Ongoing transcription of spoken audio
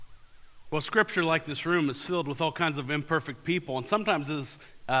Well, Scripture, like this room, is filled with all kinds of imperfect people, and sometimes as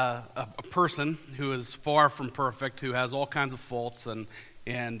a person who is far from perfect, who has all kinds of faults and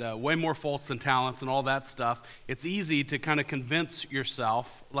way more faults than talents and all that stuff, it's easy to kind of convince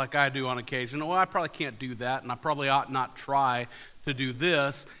yourself, like I do on occasion, well, I probably can't do that, and I probably ought not try to do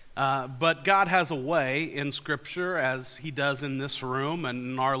this. But God has a way in Scripture, as He does in this room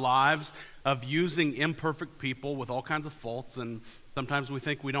and in our lives, of using imperfect people with all kinds of faults, and sometimes we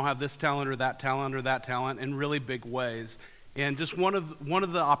think we don't have this talent or that talent in really big ways. And just one of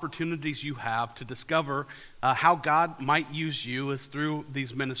the opportunities you have to discover how God might use you is through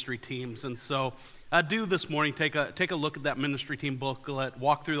these ministry teams. And so do this morning take a look at that ministry team booklet,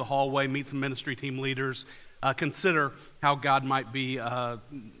 walk through the hallway, meet some ministry team leaders, consider how God might be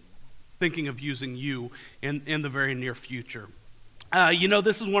thinking of using you in the very near future.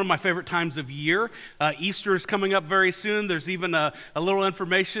 This is one of my favorite times of year. Easter is coming up very soon. There's even a little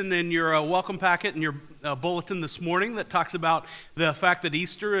information in your welcome packet in your bulletin this morning that talks about the fact that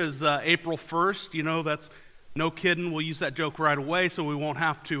Easter is April 1st. You know, that's no kidding. We'll use that joke right away so we won't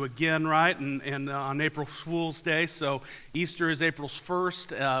have to again, right? And on April Fool's Day. So Easter is April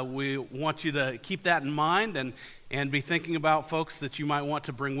 1st. We want you to keep that in mind and be thinking about folks that you might want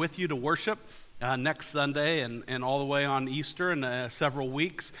to bring with you to worship next Sunday and all the way on Easter in several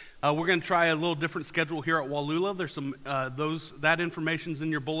weeks. We're going to try a little different schedule here at Wallula. There's some that information's in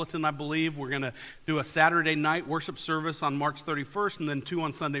your bulletin, I believe. We're going to do a Saturday night worship service on March 31st and then 2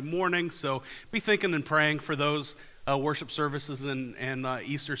 on Sunday morning. So be thinking and praying for those worship services and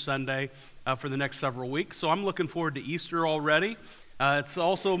Easter Sunday for the next several weeks. So I'm looking forward to Easter already. It's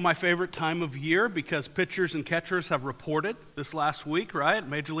also my favorite time of year because pitchers and catchers have reported this last week, right?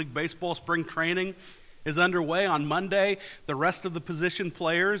 Major League Baseball spring training is underway on Monday. The rest of the position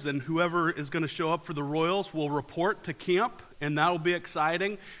players and whoever is going to show up for the Royals will report to camp, and that will be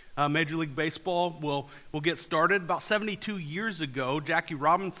exciting. Major League Baseball will get started. About 72 years ago, Jackie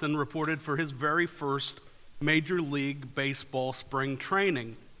Robinson reported for his very first Major League Baseball spring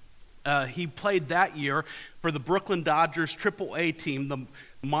training. He played that year for the Brooklyn Dodgers AAA team, the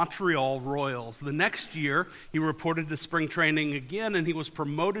Montreal Royals. The next year, he reported to spring training again, and he was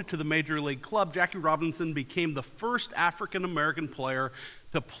promoted to the Major League club. Jackie Robinson became the first African-American player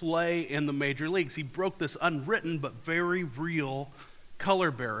to play in the Major Leagues. He broke this unwritten but very real color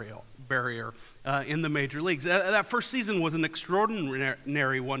barrier in the Major Leagues. That first season was an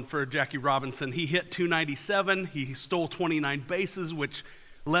extraordinary one for Jackie Robinson. He hit .297. He stole 29 bases, which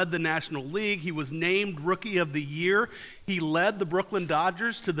led the National League. He was named Rookie of the Year. He led the Brooklyn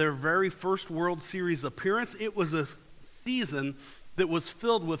Dodgers to their very first World Series appearance. It was a season that was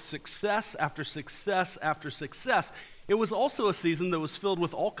filled with success after success after success. It was also a season that was filled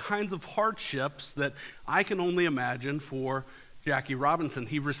with all kinds of hardships that I can only imagine for Jackie Robinson.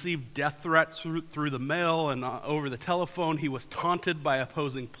 He received death threats through the mail and over the telephone. He was taunted by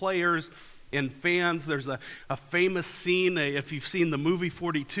opposing players and fans. There's a famous scene, if you've seen the movie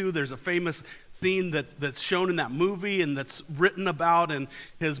 42, there's a famous scene that's shown in that movie and that's written about in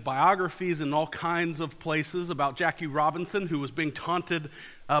his biographies in all kinds of places about Jackie Robinson, who was being taunted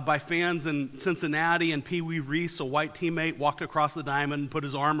by fans in Cincinnati, and Pee Wee Reese, a white teammate, walked across the diamond and put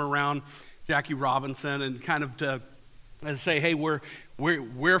his arm around Jackie Robinson and kind of to say, hey,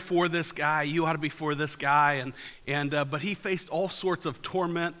 we're for this guy. You ought to be for this guy. But he faced all sorts of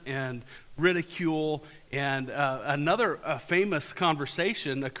torment and ridicule. And another famous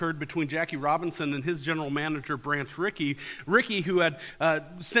conversation occurred between Jackie Robinson and his general manager, Branch Rickey. Rickey, who had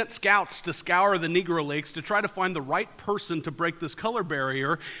sent scouts to scour the Negro Leagues to try to find the right person to break this color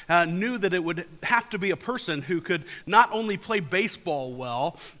barrier, knew that it would have to be a person who could not only play baseball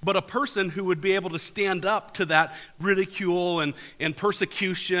well, but a person who would be able to stand up to that ridicule and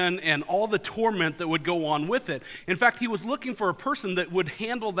persecution and all the torment that would go on with it. In fact, he was looking for a person that would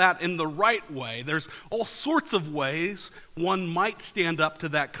handle that in the right way. There's all sorts of ways one might stand up to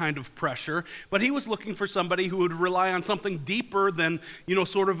that kind of pressure, but he was looking for somebody who would rely on something deeper than,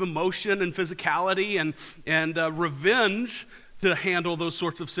 sort of emotion and physicality and revenge to handle those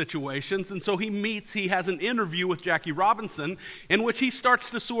sorts of situations. And so he has an interview with Jackie Robinson in which he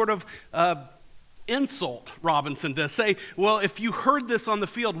starts to sort of insult Robinson, to say, well, if you heard this on the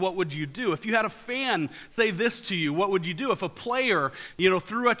field, what would you do? If you had a fan say this to you, what would you do? If a player,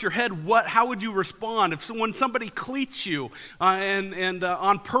 threw at your head, how would you respond? When somebody cleats you and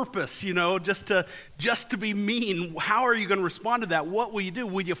on purpose, just to be mean, how are you going to respond to that? What will you do?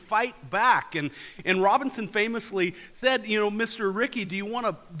 Will you fight back? And Robinson famously said, Mr. Rickey, do you want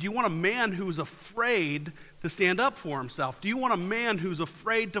a man who's afraid to stand up for himself? Do you want a man who's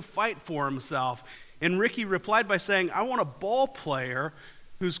afraid to fight for himself? And Rickey replied by saying, I want a ball player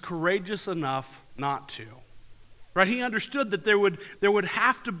who's courageous enough not to. Right? He understood that there would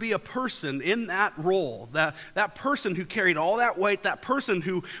have to be a person in that role, that person who carried all that weight, that person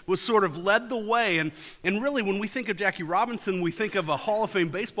who was sort of led the way. And really, when we think of Jackie Robinson, we think of a Hall of Fame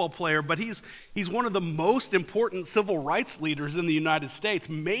baseball player, but he's one of the most important civil rights leaders in the United States.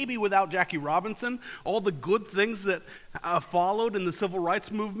 Maybe without Jackie Robinson, all the good things that followed in the civil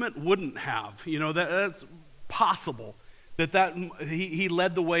rights movement wouldn't have. That's possible. That he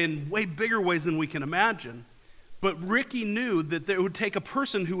led the way in way bigger ways than we can imagine. But Ricky knew that it would take a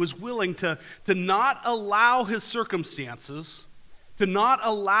person who was willing to not allow his circumstances, to not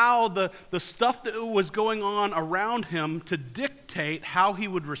allow the stuff that was going on around him to dictate how he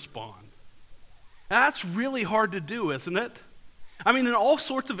would respond. That's really hard to do, isn't it? I mean, in all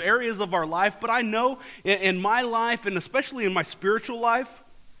sorts of areas of our life, but I know in my life, and especially in my spiritual life,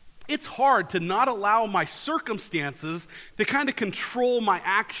 it's hard to not allow my circumstances to kind of control my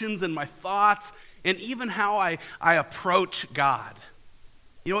actions and my thoughts and even how I approach God.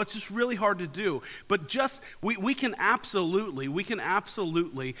 It's just really hard to do. But we can absolutely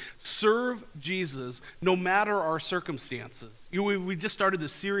serve Jesus no matter our circumstances. We just started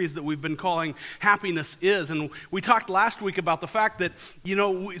this series that we've been calling Happiness Is. And we talked last week about the fact that,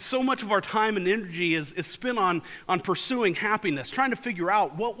 so much of our time and energy is spent on pursuing happiness, trying to figure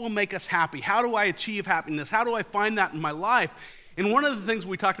out what will make us happy. How do I achieve happiness? How do I find that in my life? And one of the things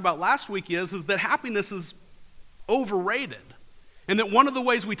we talked about last week is that happiness is overrated. And that one of the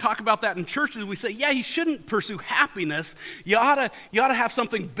ways we talk about that in church is we say, yeah, you shouldn't pursue happiness. You ought to have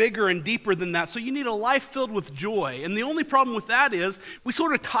something bigger and deeper than that. So you need a life filled with joy. And the only problem with that is we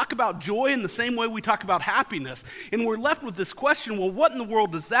sort of talk about joy in the same way we talk about happiness. And we're left with this question, well, what in the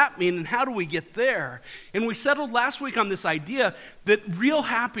world does that mean and how do we get there? And we settled last week on this idea that real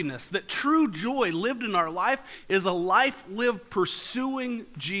happiness, that true joy lived in our life is a life lived pursuing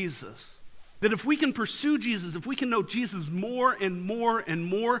Jesus. That if we can pursue Jesus, if we can know Jesus more and more and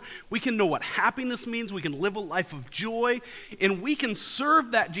more, we can know what happiness means, we can live a life of joy, and we can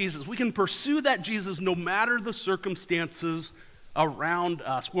serve that Jesus. We can pursue that Jesus no matter the circumstances around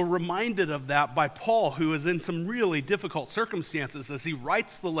us. We're reminded of that by Paul, who is in some really difficult circumstances as he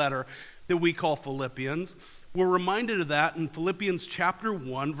writes the letter that we call Philippians. We're reminded of that in Philippians chapter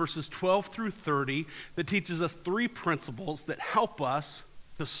 1, verses 12 through 30, that teaches us 3 principles that help us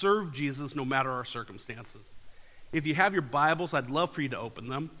to serve Jesus no matter our circumstances. If you have your Bibles, I'd love for you to open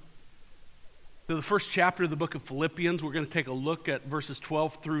them. To the first chapter of the book of Philippians, we're going to take a look at verses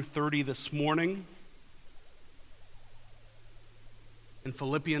 12 through 30 this morning. In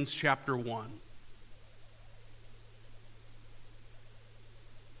Philippians chapter 1.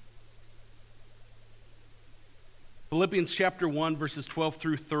 Philippians chapter 1, verses 12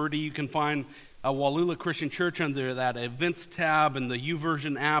 through 30. You can find Wallula Christian Church under that events tab and the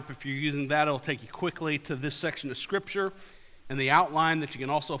YouVersion app. If you're using that, it'll take you quickly to this section of Scripture and the outline that you can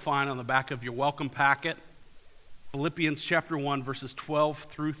also find on the back of your welcome packet. Philippians chapter 1, verses 12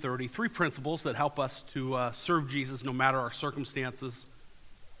 through 30. 3 principles that help us to serve Jesus no matter our circumstances.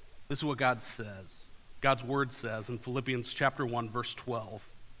 This is what God says. God's word says in Philippians chapter 1, verse 12.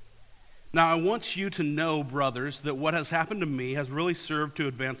 Now I want you to know, brothers, that what has happened to me has really served to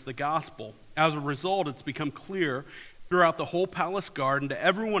advance the gospel. As a result, it's become clear throughout the whole palace guard and to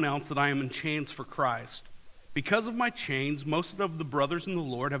everyone else that I am in chains for Christ. Because of my chains, most of the brothers in the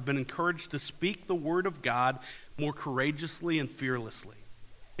Lord have been encouraged to speak the word of God more courageously and fearlessly.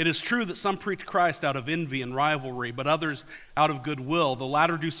 It is true that some preach Christ out of envy and rivalry, but others out of goodwill. The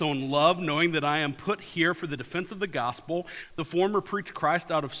latter do so in love, knowing that I am put here for the defense of the gospel. The former preach Christ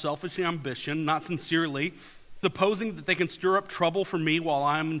out of selfish ambition, not sincerely, supposing that they can stir up trouble for me while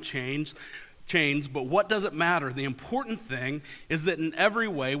I am in chains. But what does it matter? The important thing is that in every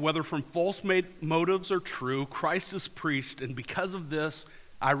way, whether from false motives or true, Christ is preached, and because of this,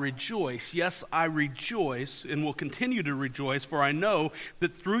 I rejoice. Yes, I rejoice and will continue to rejoice, for I know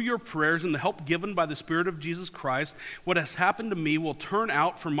that through your prayers and the help given by the Spirit of Jesus Christ, what has happened to me will turn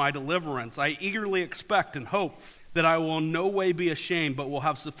out for my deliverance. I eagerly expect and hope that I will in no way be ashamed, but will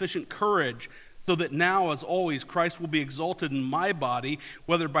have sufficient courage, so that now, as always, Christ will be exalted in my body,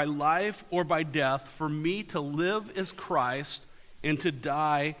 whether by life or by death. For me to live is Christ, and to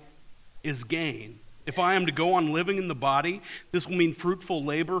die is gain. If I am to go on living in the body, this will mean fruitful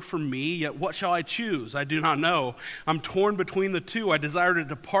labor for me, yet what shall I choose? I do not know. I'm torn between the two. I desire to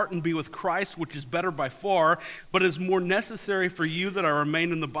depart and be with Christ, which is better by far, but it is more necessary for you that I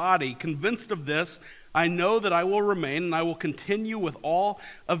remain in the body. Convinced of this, I know that I will remain, and I will continue with all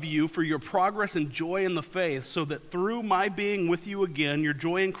of you for your progress and joy in the faith, so that through my being with you again, your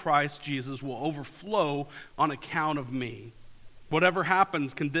joy in Christ Jesus will overflow on account of me. Whatever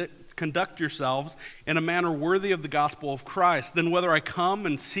happens, conduct yourselves in a manner worthy of the gospel of Christ. Then whether I come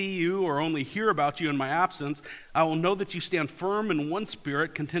and see you or only hear about you in my absence, I will know that you stand firm in one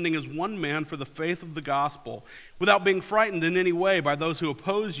spirit, contending as one man for the faith of the gospel, without being frightened in any way by those who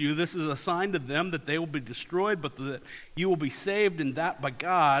oppose you. This is a sign to them that they will be destroyed, but that you will be saved, and that by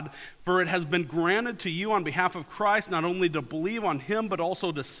God. For it has been granted to you on behalf of Christ not only to believe on him, but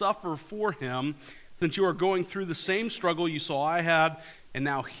also to suffer for him, since you are going through the same struggle you saw I had, and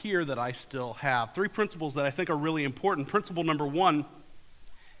now hear that I still have. 3 principles that I think are really important. Principle number 1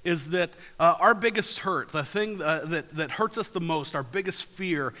 is that our biggest hurt, the thing that hurts us the most, our biggest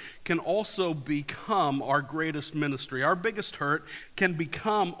fear, can also become our greatest ministry. Our biggest hurt can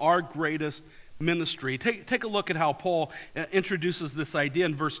become our greatest ministry. Take a look at how Paul introduces this idea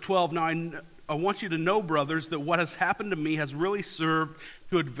in verse 12. Now, I want you to know, brothers, that what has happened to me has really served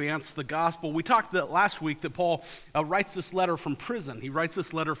to advance the gospel. We talked last week that Paul writes this letter from prison. He writes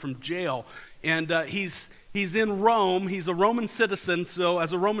this letter from jail. And he's in Rome. He's a Roman citizen. So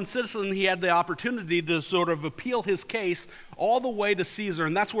as a Roman citizen, he had the opportunity to sort of appeal his case all the way to Caesar.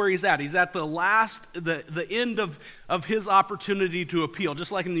 And that's where he's at. He's at the end of his opportunity to appeal.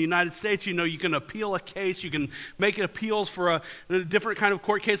 Just like in the United States, you can appeal a case. You can make appeals for a different kind of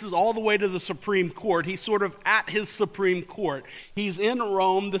court cases all the way to the Supreme Court. He's sort of at his Supreme Court. He's in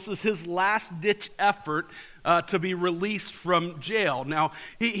Rome. This is his last-ditch effort to be released from jail. Now,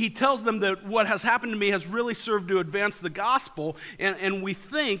 he tells them that what has happened to me has really served to advance the gospel, and we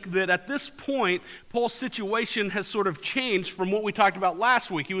think that at this point, Paul's situation has sort of changed from what we talked about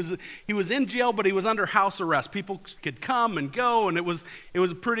last week. He was in jail, but he was under house arrest. People could come and go, and it was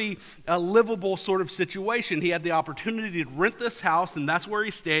a pretty livable sort of situation. He had the opportunity to rent this house, and that's where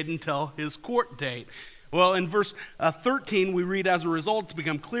he stayed until his court date. Well, in verse 13, we read, as a result, it's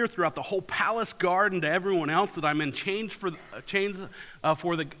become clear throughout the whole palace guard and to everyone else that I'm in chains for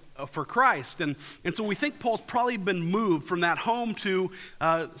Christ. And so we think Paul's probably been moved from that home to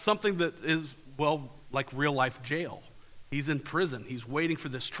something that is, like real-life jail. He's in prison. He's waiting for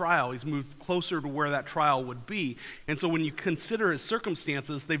this trial. He's moved closer to where that trial would be. And so when you consider his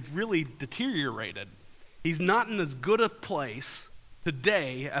circumstances, they've really deteriorated. He's not in as good a place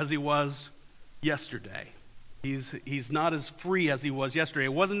today as he was yesterday. He's not as free as he was yesterday.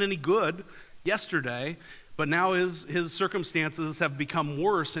 It wasn't any good yesterday, but now his circumstances have become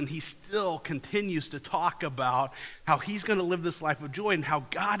worse, and he still continues to talk about how he's going to live this life of joy and how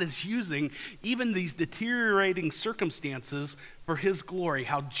God is using even these deteriorating circumstances for his glory,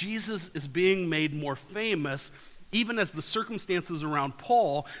 how Jesus is being made more famous even as the circumstances around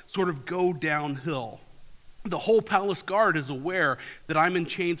Paul sort of go downhill. The whole palace guard is aware that I'm in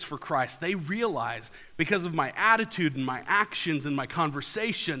chains for Christ. They realize, because of my attitude and my actions and my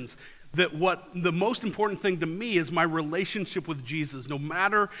conversations, that what the most important thing to me is my relationship with Jesus. No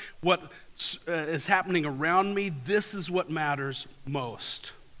matter what is happening around me, this is what matters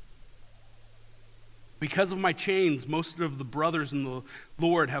most. Because of my chains, most of the brothers in the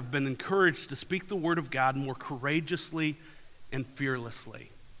Lord have been encouraged to speak the word of God more courageously and fearlessly.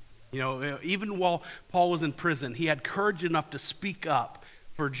 Even while Paul was in prison, he had courage enough to speak up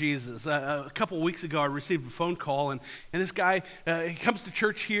for Jesus. A couple of weeks ago, I received a phone call, and this guy, he comes to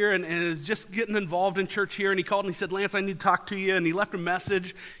church here and is just getting involved in church here, and he called and he said, "Lance, I need to talk to you," and he left a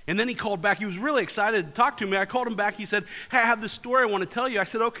message, and then he called back. He was really excited to talk to me. I called him back. He said, "Hey, I have this story I want to tell you." I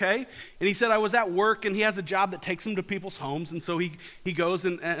said, "Okay," and he said, "I was at work," and he has a job that takes him to people's homes, and so he goes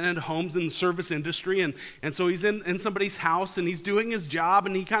and homes in the service industry, and so he's in somebody's house, and he's doing his job,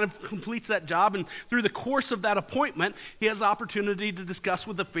 and he kind of completes that job, and through the course of that appointment, he has the opportunity to discuss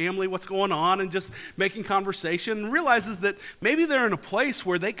with the family what's going on and just making conversation, and realizes that maybe they're in a place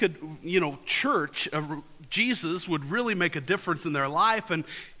where they could, church, Jesus would really make a difference in their life, and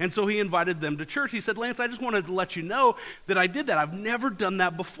so he invited them to church. He said, "Lance, I just wanted to let you know that I did that. I've never done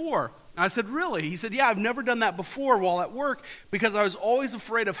that before." I said, "Really?" He said, "Yeah, I've never done that before while at work because I was always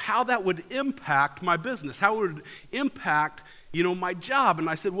afraid of how that would impact my business, how it would impact my job." And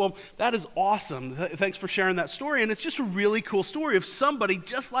I said, "Well, that is awesome. Thanks for sharing that story." And it's just a really cool story of somebody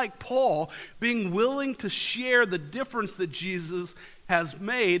just like Paul being willing to share the difference that Jesus has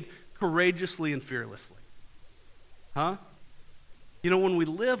made courageously and fearlessly. When we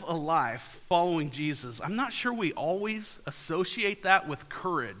live a life following Jesus, I'm not sure we always associate that with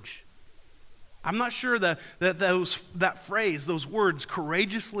courage. I'm not sure that phrase, those words,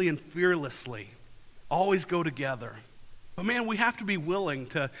 courageously and fearlessly, always go together. But man, we have to be willing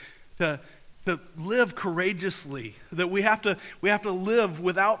to live courageously, that we have to live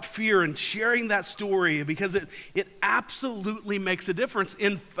without fear and sharing that story, because it absolutely makes a difference.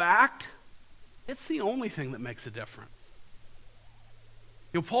 In fact, it's the only thing that makes a difference.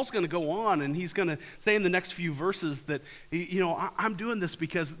 Paul's going to go on, and he's going to say in the next few verses that, I'm doing this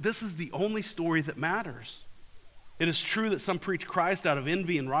because this is the only story that matters. It is true that some preach Christ out of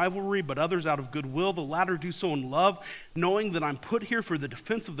envy and rivalry, but others out of goodwill. The latter do so in love, knowing that I'm put here for the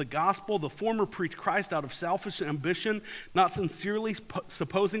defense of the gospel. The former preach Christ out of selfish ambition, not sincerely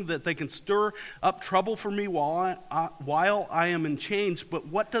supposing that they can stir up trouble for me while I am in chains. But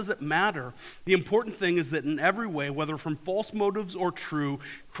what does it matter? The important thing is that in every way, whether from false motives or true,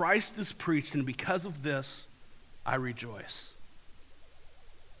 Christ is preached, and because of this, I rejoice.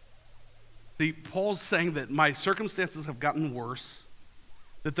 See, Paul's saying that my circumstances have gotten worse,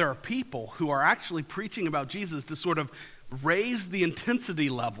 that there are people who are actually preaching about Jesus to sort of raise the intensity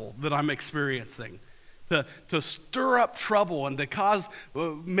level that I'm experiencing, to stir up trouble and to cause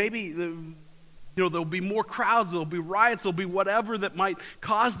there'll be more crowds, there'll be riots, there'll be whatever that might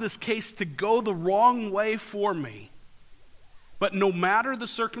cause this case to go the wrong way for me. But no matter the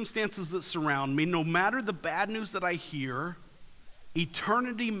circumstances that surround me, no matter the bad news that I hear,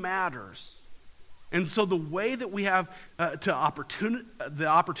 eternity matters. And so the way that we have the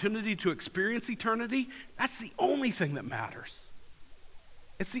opportunity to experience eternity, that's the only thing that matters.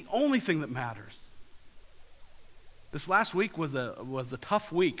 It's the only thing that matters. This last week was a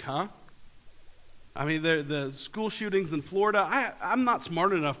tough week, huh? I mean, the school shootings in Florida, I'm not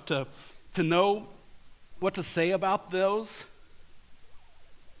smart enough to know what to say about those.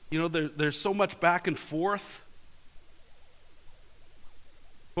 There's so much back and forth.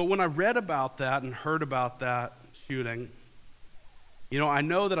 But when I read about that and heard about that shooting, I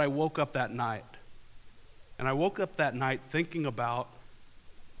know that I woke up that night. And I woke up that night thinking about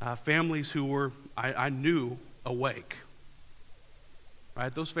families who were, I knew, awake.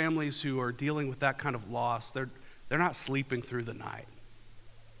 Right? Those families who are dealing with that kind of loss, they're not sleeping through the night.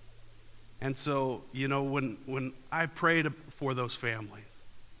 And so, when I prayed for those families,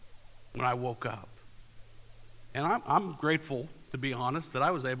 when I woke up, and I'm grateful, to be honest, that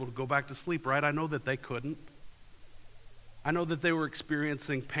I was able to go back to sleep, right? I know that they couldn't. I know that they were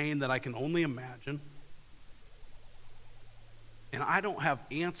experiencing pain that I can only imagine. And I don't have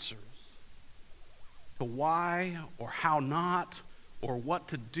answers to why or how not or what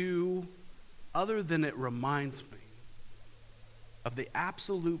to do, other than it reminds me of the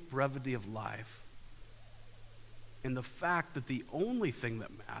absolute brevity of life and the fact that the only thing that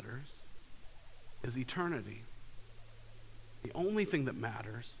matters is eternity. The only thing that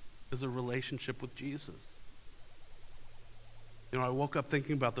matters is a relationship with Jesus. I woke up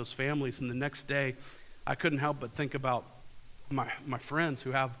thinking about those families, and the next day, I couldn't help but think about my friends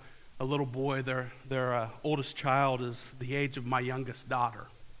who have a little boy. Their oldest child is the age of my youngest daughter.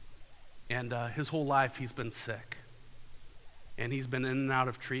 And his whole life, he's been sick. And he's been in and out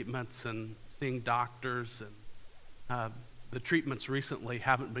of treatments and seeing doctors, and the treatments recently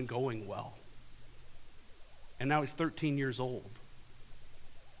haven't been going well. And now he's 13 years old.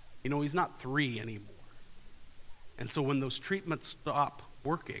 He's not 3 anymore. And so when those treatments stop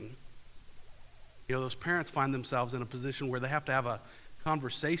working, those parents find themselves in a position where they have to have a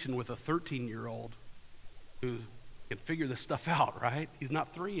conversation with a 13-year-old who can figure this stuff out, right? He's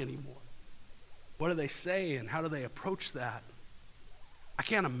not 3 anymore. What do they say, and how do they approach that? I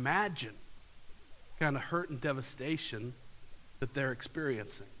can't imagine the kind of hurt and devastation that they're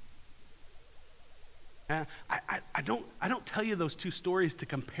experiencing. I don't tell you those two stories to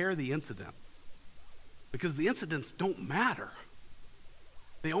compare the incidents, because the incidents don't matter.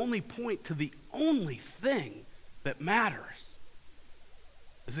 They only point to the only thing that matters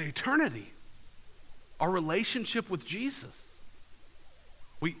is the eternity, our relationship with Jesus.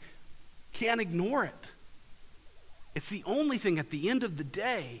 We can't ignore it. It's the only thing at the end of the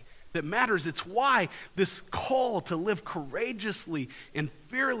day that matters. It's why this call to live courageously and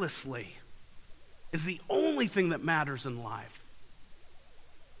fearlessly is the only thing that matters in life.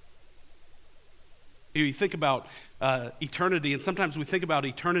 You think about eternity, and sometimes we think about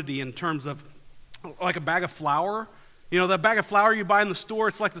eternity in terms of like a bag of flour. That bag of flour you buy in the store,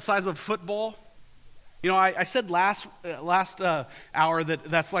 it's like the size of a football. I said last hour that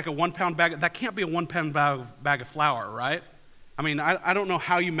that's like a 1 pound bag. That can't be a 1 pound bag of flour, right? I mean, I don't know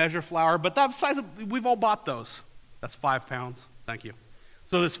how you measure flour, but that size we've all bought those. That's 5 pounds. Thank you.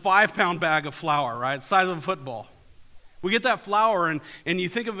 So this 5 pound bag of flour, right? Size of a football. We get that flour, and you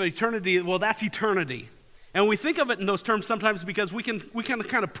think of eternity, well, that's eternity. And we think of it in those terms sometimes because we can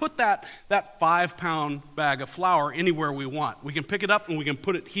kind of put that 5 pound bag of flour anywhere we want. We can pick it up and we can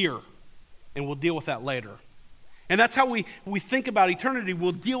put it here, and we'll deal with that later. And that's how we think about eternity.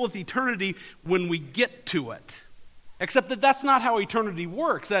 We'll deal with eternity when we get to it. Except that that's not how eternity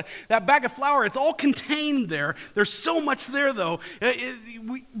works. That bag of flour, it's all contained there. There's so much there, though.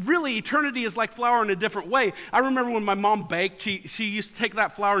 Really, eternity is like flour in a different way. I remember when my mom baked, she used to take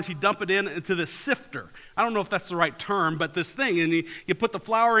that flour and she'd dump it into this sifter. I don't know if that's the right term, but this thing. And you put the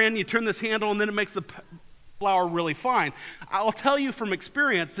flour in, you turn this handle, and then it makes the flour really fine. I'll tell you from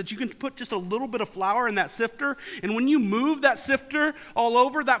experience that you can put just a little bit of flour in that sifter, and when you move that sifter all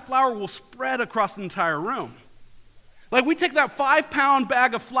over, that flour will spread across the entire room. Like we take that 5-pound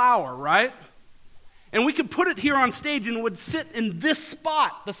bag of flour, right? And we could put it here on stage and it would sit in this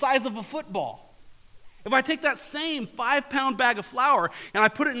spot, the size of a football. If I take that same 5-pound bag of flour and I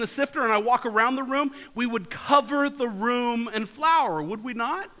put it in the sifter and I walk around the room, we would cover the room in flour, would we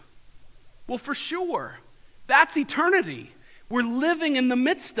not? Well, for sure. That's eternity. We're living in the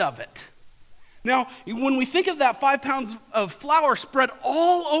midst of it. Now, when we think of that 5 pounds of flour spread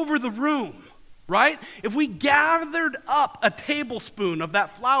all over the room, right? If we gathered up a tablespoon of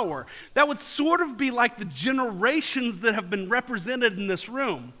that flour, that would sort of be like the generations that have been represented in this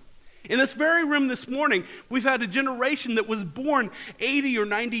room. In this very room this morning, we've had a generation that was born 80 or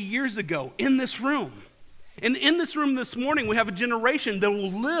 90 years ago in this room. And in this room this morning, we have a generation that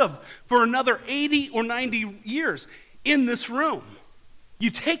will live for another 80 or 90 years in this room. You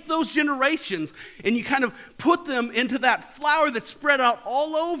take those generations and you kind of put them into that flour that's spread out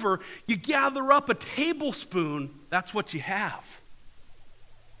all over. You gather up a tablespoon. That's what you have.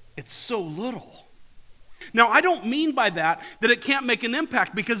 It's so little. Now, I don't mean by that it can't make an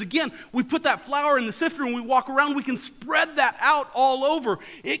impact, because again, we put that flour in the sifter and we walk around, we can spread that out all over.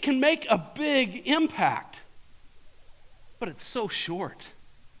 It can make a big impact. But it's so short.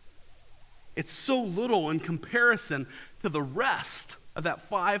 It's so little in comparison to the rest of that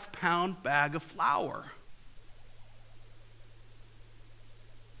 5-pound bag of flour.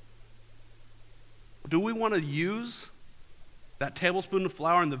 Do we want to use that tablespoon of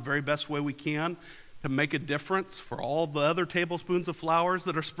flour in the very best way we can to make a difference for all the other tablespoons of flours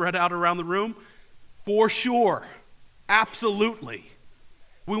that are spread out around the room? For sure. Absolutely.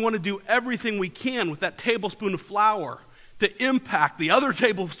 We want to do everything we can with that tablespoon of flour to impact the other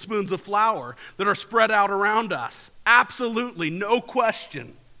tablespoons of flour that are spread out around us. Absolutely, no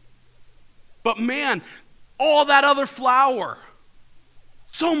question. But man, all that other flour,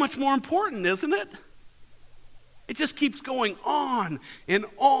 so much more important, isn't it? It just keeps going on and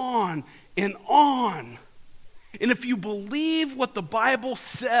on and on. And if you believe what the Bible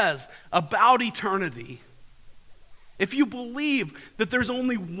says about eternity, if you believe that there's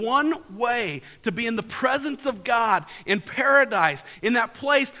only one way to be in the presence of God in paradise, in that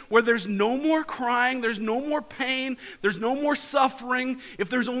place where there's no more crying, there's no more pain, there's no more suffering, if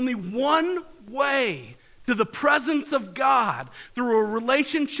there's only one way to the presence of God through a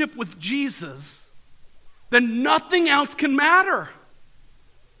relationship with Jesus, then nothing else can matter.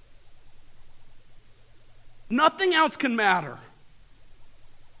 Nothing else can matter.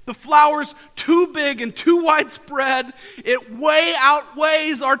 The flour's too big and too widespread. It way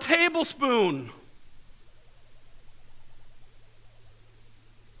outweighs our tablespoon.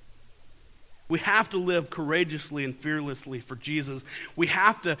 We have to live courageously and fearlessly for Jesus. We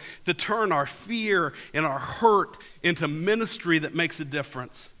have to turn our fear and our hurt into ministry that makes a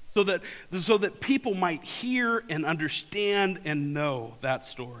difference, so that people might hear and understand and know that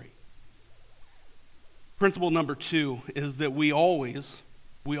story. Principle number 2 is that we always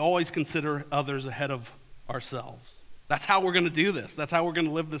consider others ahead of ourselves. That's how we're going to do this. That's how we're going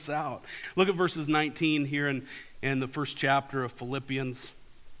to live this out. Look at verses 19 here in the first chapter of Philippians.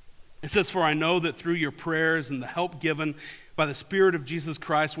 It says, "For I know that through your prayers and the help given by the Spirit of Jesus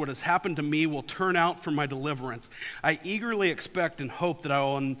Christ, what has happened to me will turn out for my deliverance. I eagerly expect and hope that I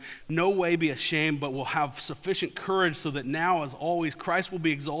will in no way be ashamed, but will have sufficient courage so that now, as always, Christ will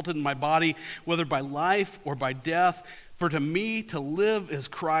be exalted in my body, whether by life or by death. For to me, to live is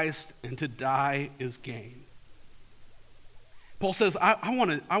Christ, and to die is gain." Paul says, I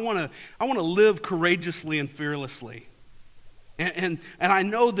want to live courageously and fearlessly. And I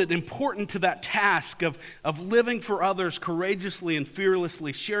know that important to that task of living for others courageously and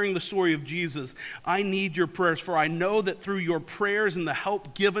fearlessly, sharing the story of Jesus, I need your prayers. For I know that through your prayers and the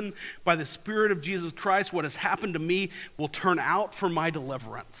help given by the Spirit of Jesus Christ, what has happened to me will turn out for my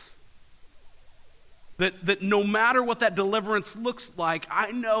deliverance. That no matter what that deliverance looks like, I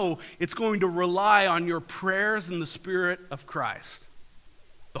know it's going to rely on your prayers and the Spirit of Christ,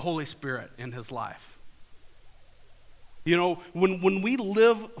 the Holy Spirit in his life. You know, when we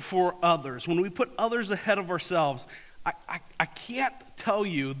live for others, when we put others ahead of ourselves, I can't tell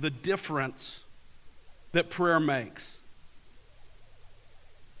you the difference that prayer makes.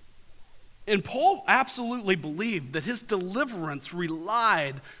 And Paul absolutely believed that his deliverance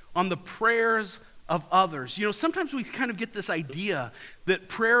relied on the prayers of others. You know, sometimes we kind of get this idea that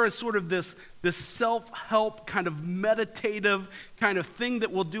prayer is sort of this self-help kind of meditative kind of thing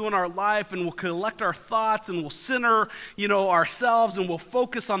that we'll do in our life, and we'll collect our thoughts and we'll center, ourselves, and we'll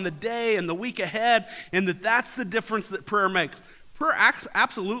focus on the day and the week ahead, and that's the difference that prayer makes. Prayer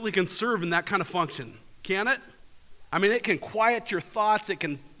absolutely can serve in that kind of function, can it? I mean, it can quiet your thoughts, it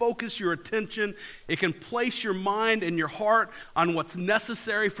can focus your attention, it can place your mind and your heart on what's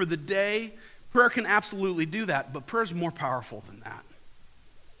necessary for the day. Prayer can absolutely do that, but prayer is more powerful than that.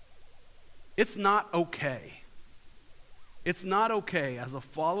 It's not okay. It's not okay as a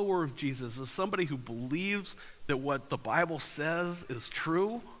follower of Jesus, as somebody who believes that what the Bible says is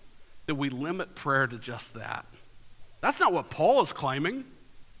true, that we limit prayer to just that. That's not what Paul is claiming.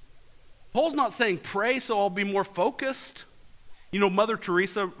 Paul's not saying pray so I'll be more focused. Mother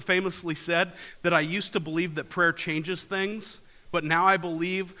Teresa famously said that I used to believe that prayer changes things, but now I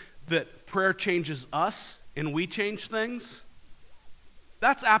believe that prayer changes us and we change things.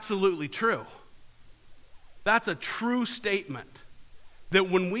 That's absolutely true. That's a true statement. That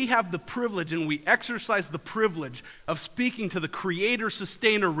when we have the privilege and we exercise the privilege of speaking to the Creator,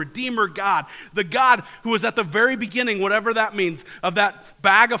 Sustainer, Redeemer God, the God who was at the very beginning, whatever that means, of that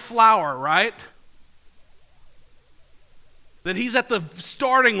bag of flour, right? That he's at the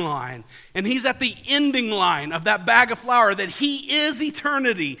starting line and he's at the ending line of that bag of flour, that he is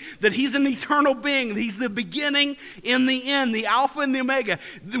eternity, that he's an eternal being, that he's the beginning and the end, the Alpha and the Omega.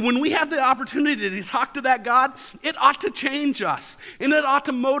 When we have the opportunity to talk to that God, it ought to change us, and it ought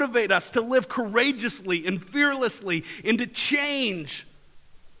to motivate us to live courageously and fearlessly and to change,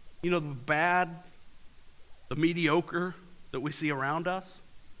 the bad, the mediocre that we see around us,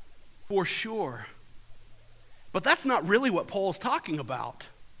 for sure. But that's not really what Paul is talking about.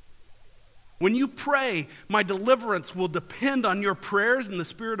 When you pray, my deliverance will depend on your prayers in the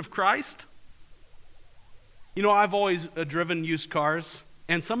Spirit of Christ. I've always driven used cars,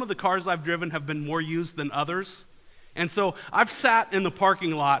 and some of the cars I've driven have been more used than others. And so I've sat in the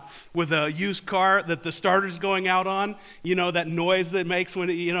parking lot with a used car that the starter's going out on, that noise that it makes when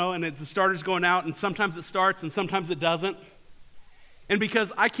the starter's going out, and sometimes it starts and sometimes it doesn't. And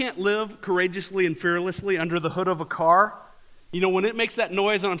because I can't live courageously and fearlessly under the hood of a car, when it makes that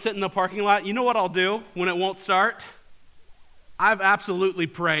noise and I'm sitting in the parking lot, you know what I'll do when it won't start? I've absolutely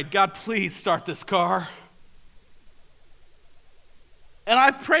prayed, God, please start this car. And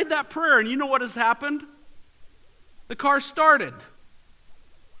I've prayed that prayer, and you know what has happened? The car started.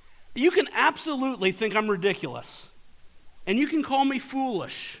 You can absolutely think I'm ridiculous, and you can call me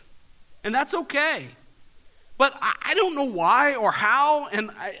foolish, and that's okay. But I don't know why or how,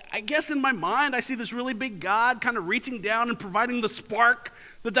 and I guess in my mind I see this really big God kind of reaching down and providing the spark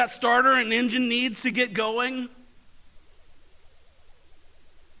that starter and engine needs to get going.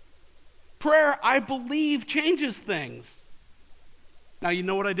 Prayer, I believe, changes things. Now, you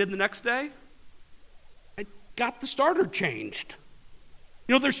know what I did the next day? I got the starter changed.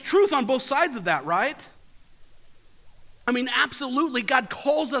 There's truth on both sides of that, right? I mean, absolutely, God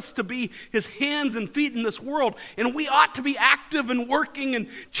calls us to be his hands and feet in this world, and we ought to be active and working and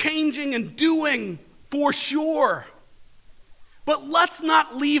changing and doing, for sure. But let's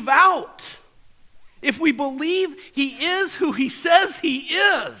not leave out. If we believe he is who he says he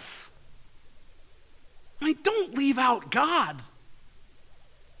is, don't leave out God.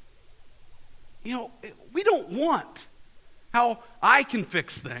 We don't want how I can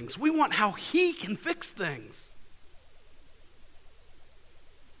fix things. We want how he can fix things.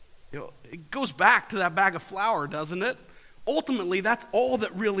 It goes back to that bag of flour, doesn't it? Ultimately, that's all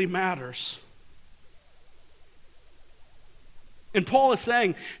that really matters. And Paul is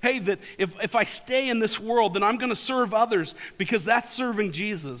saying, hey, that if I stay in this world, then I'm going to serve others because that's serving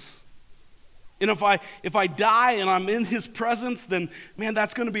Jesus. And if I die and I'm in his presence, then, man,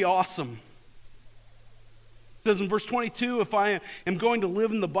 that's going to be awesome. It says in verse 22, if I am going to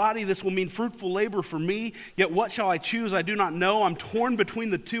live in the body, this will mean fruitful labor for me. Yet what shall I choose? I do not know. I'm torn between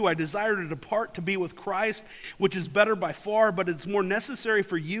the two. I desire to depart to be with Christ, which is better by far, but it's more necessary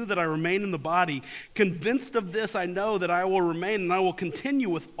for you that I remain in the body. Convinced of this, I know that I will remain and I will continue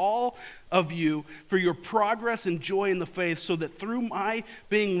with all of you for your progress and joy in the faith, so that through my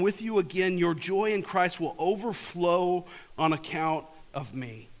being with you again, your joy in Christ will overflow on account of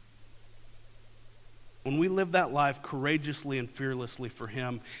me. When we live that life courageously and fearlessly for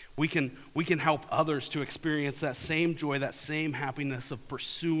him, we can help others to experience that same joy, that same happiness of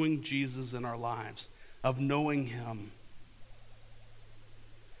pursuing Jesus in our lives, of knowing him.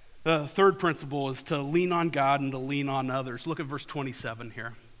 The third principle is to lean on God and to lean on others. Look at verse 27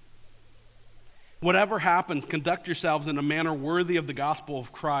 here. Whatever happens, conduct yourselves in a manner worthy of the gospel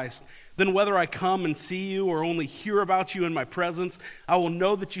of Christ. Then whether I come and see you or only hear about you in my presence, I will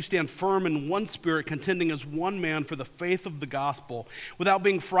know that you stand firm in one spirit, contending as one man for the faith of the gospel, without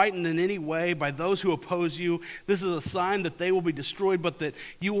being frightened in any way by those who oppose you. This is a sign that they will be destroyed, but that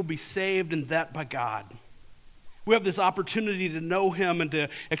you will be saved, and that by God. We have this opportunity to know him and to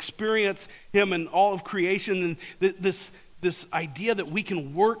experience him in all of creation, and this idea that we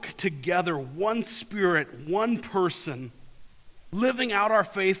can work together, one spirit, one person, living out our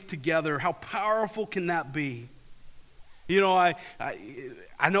faith together. How powerful can that be? You know,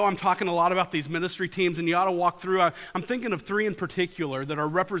 I know I'm talking a lot about these ministry teams, and you ought to walk through. I'm thinking of 3 in particular that are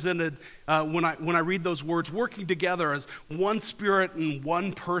represented when I read those words, working together as one spirit and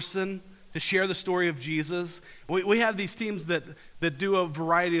one person to share the story of Jesus. We have these teams that do a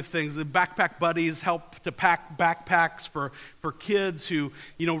variety of things. The Backpack Buddies help to pack backpacks for kids who,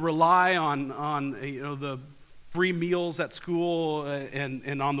 rely on the free meals at school,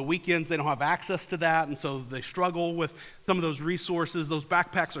 and on the weekends they don't have access to that, and so they struggle with some of those resources. Those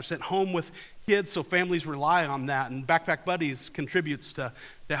backpacks are sent home with kids, so families rely on that, and Backpack Buddies contributes to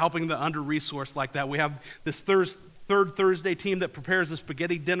helping the under-resourced like that. We have this third Thursday team that prepares a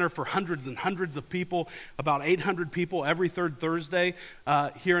spaghetti dinner for hundreds and hundreds of people, about 800 people every third Thursday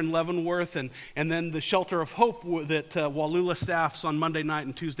here in Leavenworth. And then the Shelter of Hope that Wallula staffs on Monday night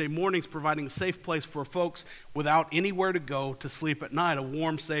and Tuesday mornings, providing a safe place for folks without anywhere to go to sleep at night, a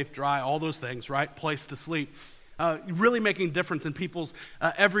warm, safe, dry, all those things, right? Place to sleep. Really making a difference in people's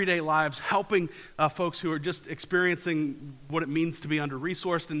everyday lives, helping folks who are just experiencing what it means to be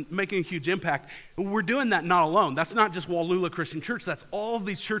under-resourced and making a huge impact. We're doing that not alone. That's not just Wallula Christian Church. That's all of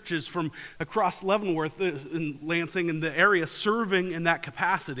these churches from across Leavenworth and Lansing and the area serving in that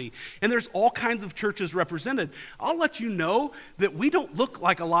capacity. And there's all kinds of churches represented. I'll let you know that we don't look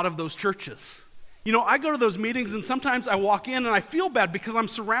like a lot of those churches. I go to those meetings, and sometimes I walk in and I feel bad because I'm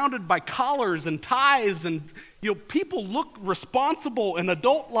surrounded by collars and ties, and people look responsible and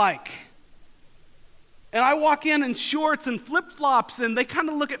adult-like. And I walk in shorts and flip-flops, and they kind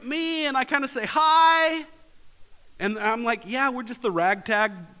of look at me, and I kind of say hi. And I'm like, yeah, we're just the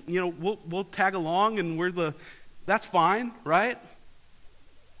ragtag, we'll tag along, and that's fine, right?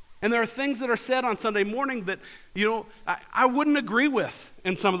 And there are things that are said on Sunday morning that, I wouldn't agree with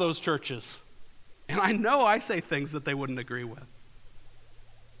in some of those churches. And I know I say things that they wouldn't agree with.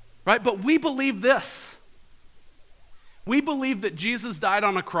 Right? But we believe this. We believe that Jesus died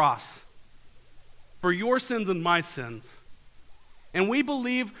on a cross for your sins and my sins. And we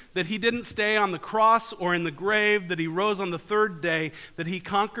believe that he didn't stay on the cross or in the grave, that he rose on the third day, that he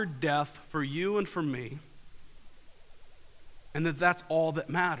conquered death for you and for me. And that that's all that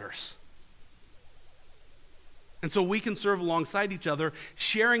matters. And so we can serve alongside each other,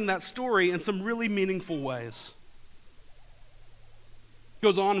 sharing that story in some really meaningful ways. It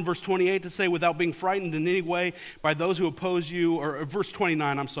goes on in verse 28 to say, without being frightened in any way by those who oppose you, or verse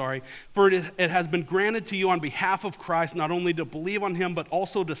 29, I'm sorry, for it has been granted to you on behalf of Christ not only to believe on him, but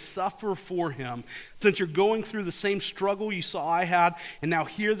also to suffer for him, since you're going through the same struggle you saw I had, and now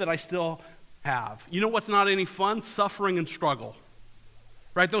hear that I still have. You know what's not any fun? Suffering and struggle.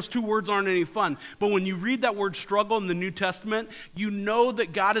 Right? Those two words aren't any fun. But when you read that word struggle in the New Testament, you know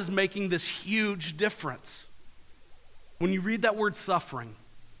that God is making this huge difference. When you read that word suffering,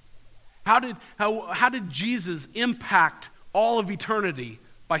 how did Jesus impact all of eternity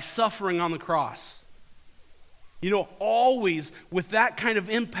by suffering on the cross? Always with that kind of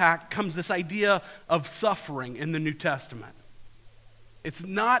impact comes this idea of suffering in the New Testament. It's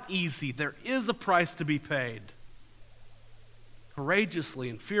not easy. There is a price to be paid. Courageously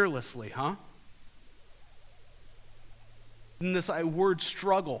and fearlessly, huh? And this word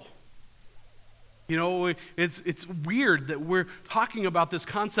struggle. It's weird that we're talking about this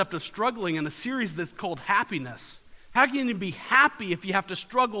concept of struggling in a series that's called Happiness. How can you be happy if you have to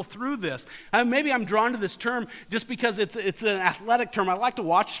struggle through this? Maybe I'm drawn to this term just because it's an athletic term. I like to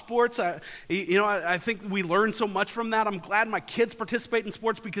watch sports. I think we learn so much from that. I'm glad my kids participate in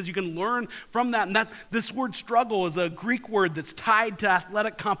sports because you can learn from that. And this word struggle is a Greek word that's tied to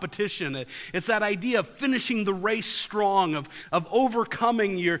athletic competition. It's that idea of finishing the race strong, of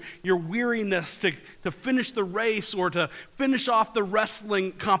overcoming your weariness to finish the race or to finish off the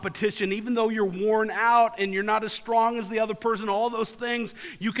wrestling competition. Even though you're worn out and you're not as strong as the other person, all those things,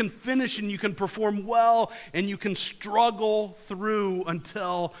 you can finish and you can perform well and you can struggle through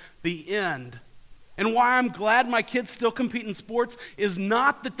until the end. And why I'm glad my kids still compete in sports is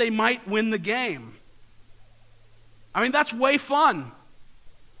not that they might win the game. I mean, that's way fun.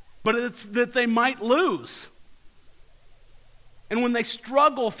 But it's that they might lose. And when they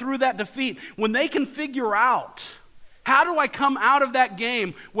struggle through that defeat, when they can figure out, how do I come out of that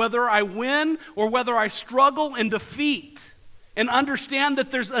game, whether I win or whether I struggle and defeat, and understand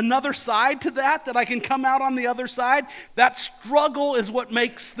that there's another side to that I can come out on the other side, that struggle is what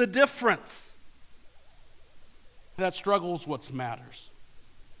makes the difference. That struggle is what matters.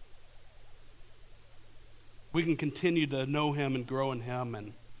 We can continue to know him and grow in him,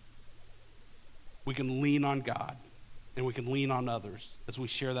 and we can lean on God, and we can lean on others as we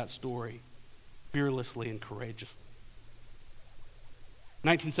share that story fearlessly and courageously.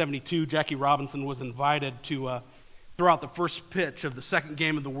 1972, Jackie Robinson was invited to throw out the first pitch of the second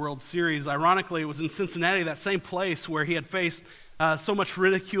game of the World Series. Ironically, it was in Cincinnati, that same place where he had faced so much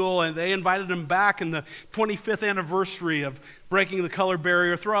ridicule, and they invited him back in the 25th anniversary of breaking the color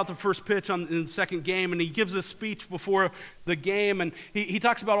barrier, throw out the first pitch in the second game, and he gives a speech before the game, and he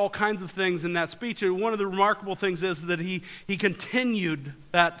talks about all kinds of things in that speech. And one of the remarkable things is that he continued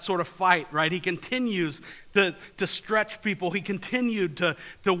that sort of fight, right? He continues to stretch people. He continued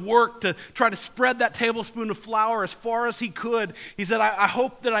to work to try to spread that tablespoon of flour as far as he could. He said, I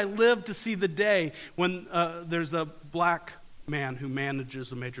hope that I live to see the day when there's a black man who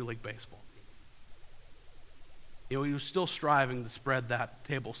manages a Major League Baseball team. You know, he was still striving to spread that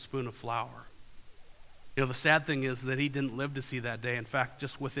tablespoon of flour. You know, the sad thing is that he didn't live to see that day. In fact,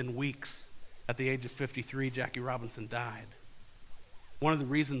 just within weeks, at the age of 53, Jackie Robinson died. One of the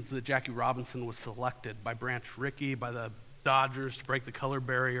reasons that Jackie Robinson was selected by Branch Rickey, by the Dodgers to break the color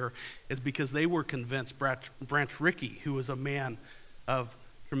barrier, is because they were convinced, Branch Rickey, who was a man of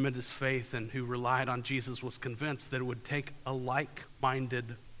tremendous faith and who relied on Jesus, was convinced that it would take a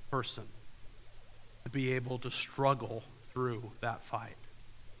like-minded person to be able to struggle through that fight.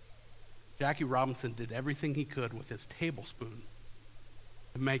 Jackie Robinson did everything he could with his tablespoon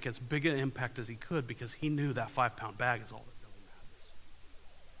to make as big an impact as he could, because he knew that 5-pound bag is all